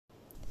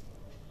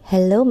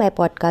Hello, my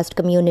podcast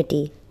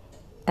community.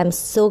 I'm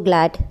so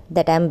glad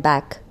that I'm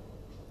back.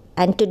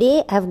 And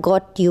today I've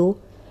got you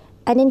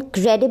an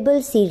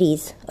incredible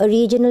series, a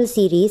regional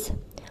series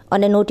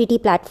on an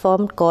OTT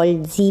platform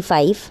called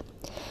Z5,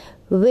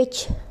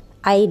 which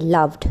I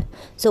loved.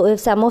 So if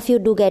some of you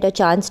do get a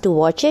chance to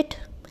watch it,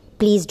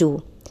 please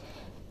do.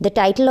 The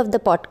title of the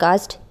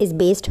podcast is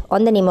based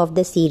on the name of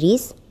the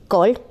series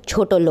called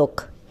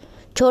Chhotolok.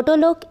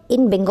 Chhotolok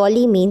in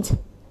Bengali means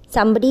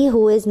somebody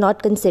who is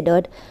not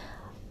considered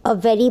a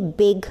very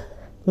big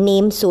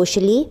name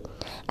socially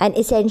and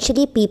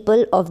essentially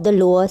people of the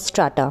lower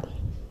strata.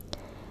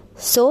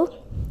 So,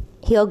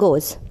 here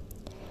goes.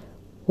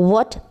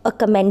 What a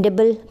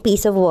commendable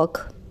piece of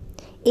work.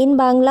 In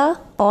Bangla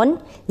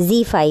on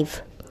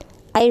Z5.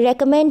 I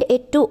recommend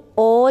it to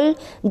all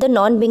the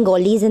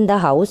non-Bengalis in the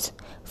house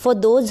for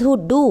those who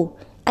do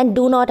and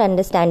do not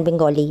understand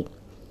Bengali.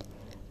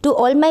 To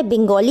all my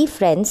Bengali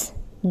friends,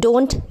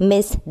 don't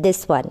miss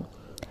this one.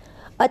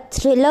 A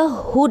thriller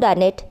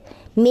whodunit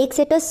makes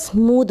it a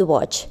smooth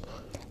watch.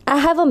 I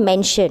have a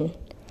mention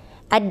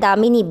at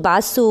Damini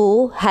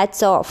Basu,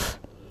 hats off.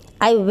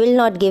 I will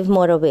not give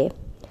more away.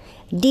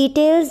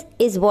 Details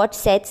is what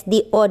sets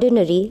the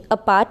ordinary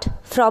apart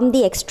from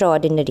the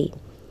extraordinary.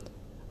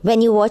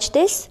 When you watch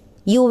this,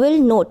 you will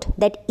note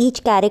that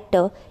each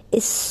character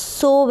is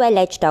so well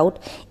etched out.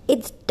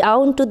 It's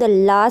down to the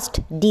last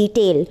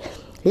detail,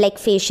 like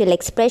facial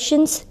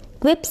expressions,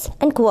 quips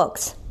and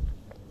quirks.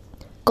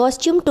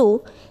 Costume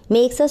too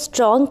makes a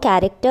strong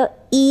character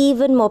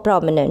even more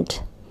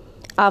prominent.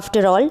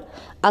 After all,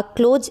 our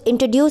clothes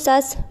introduce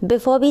us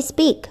before we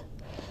speak.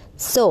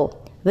 So,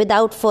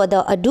 without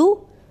further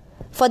ado,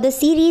 for the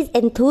series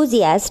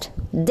enthusiast,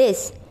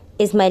 this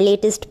is my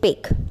latest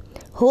pick.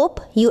 Hope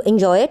you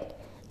enjoy it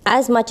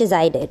as much as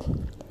I did.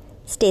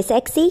 Stay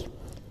sexy,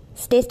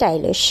 stay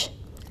stylish.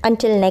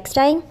 Until next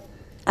time,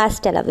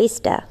 hasta la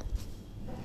vista.